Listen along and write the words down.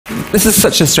This is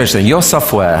such a strange thing. Your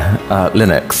software,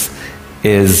 Linux,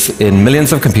 is in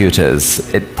millions of computers.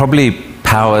 It probably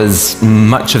powers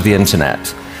much of the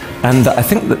internet. And I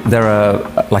think that there are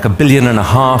like 1.5 billion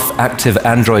active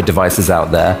Android devices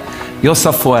out there. Your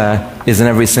software is in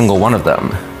every single one of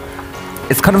them.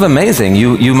 It's kind of amazing.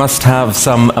 You must have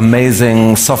some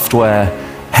amazing software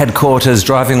headquarters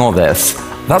driving all this.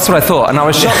 That's what I thought, and I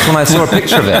was shocked when I saw a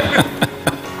picture of it.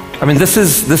 I mean, this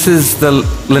is the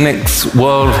Linux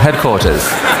World Headquarters.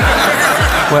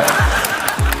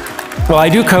 Well, I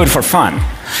do code for fun,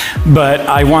 but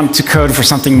I want to code for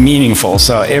something meaningful.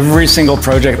 So every single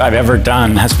project I've ever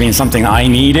done has been something I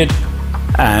needed,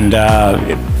 and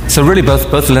so really both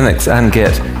Linux and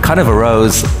Git kind of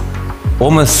arose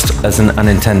almost as an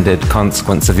unintended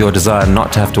consequence of your desire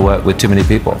not to have to work with too many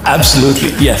people. Absolutely,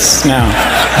 yes. No.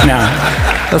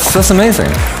 That's amazing.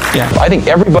 Yeah. I think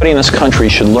everybody in this country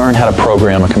should learn how to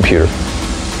program a computer.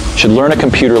 Should learn a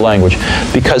computer language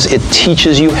because it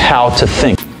teaches you how to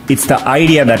think. It's the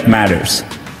idea that matters.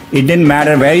 It didn't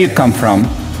matter where you come from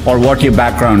or what your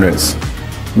background is.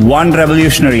 One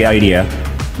revolutionary idea,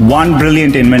 one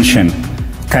brilliant invention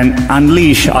can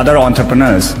unleash other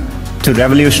entrepreneurs to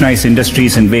revolutionize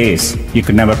industries in ways you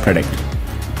could never predict.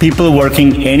 People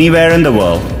working anywhere in the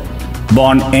world,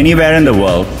 born anywhere in the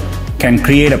world, can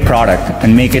create a product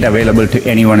and make it available to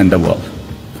anyone in the world.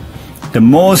 The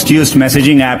most used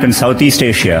messaging app in Southeast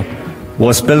Asia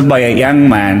was built by a young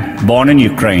man born in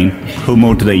Ukraine who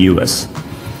moved to the US.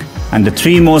 And the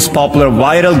 3 most popular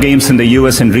viral games in the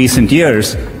US in recent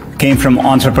years came from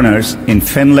entrepreneurs in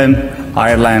Finland,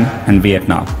 Ireland, and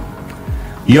Vietnam.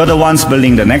 You're the ones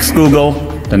building the next Google,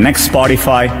 the next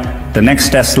Spotify, the next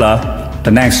Tesla, the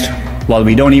next, well,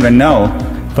 we don't even know,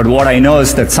 but what I know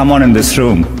is that someone in this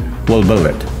room will build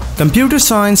it. Computer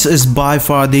science is by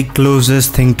far the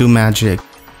closest thing to magic.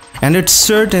 And it's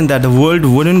certain that the world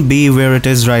wouldn't be where it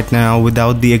is right now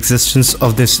without the existence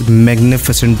of this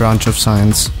magnificent branch of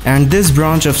science. And this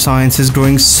branch of science is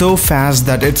growing so fast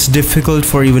that it's difficult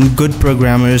for even good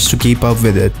programmers to keep up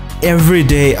with it. Every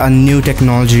day a new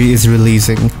technology is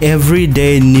releasing. Every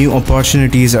day new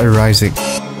opportunities are rising.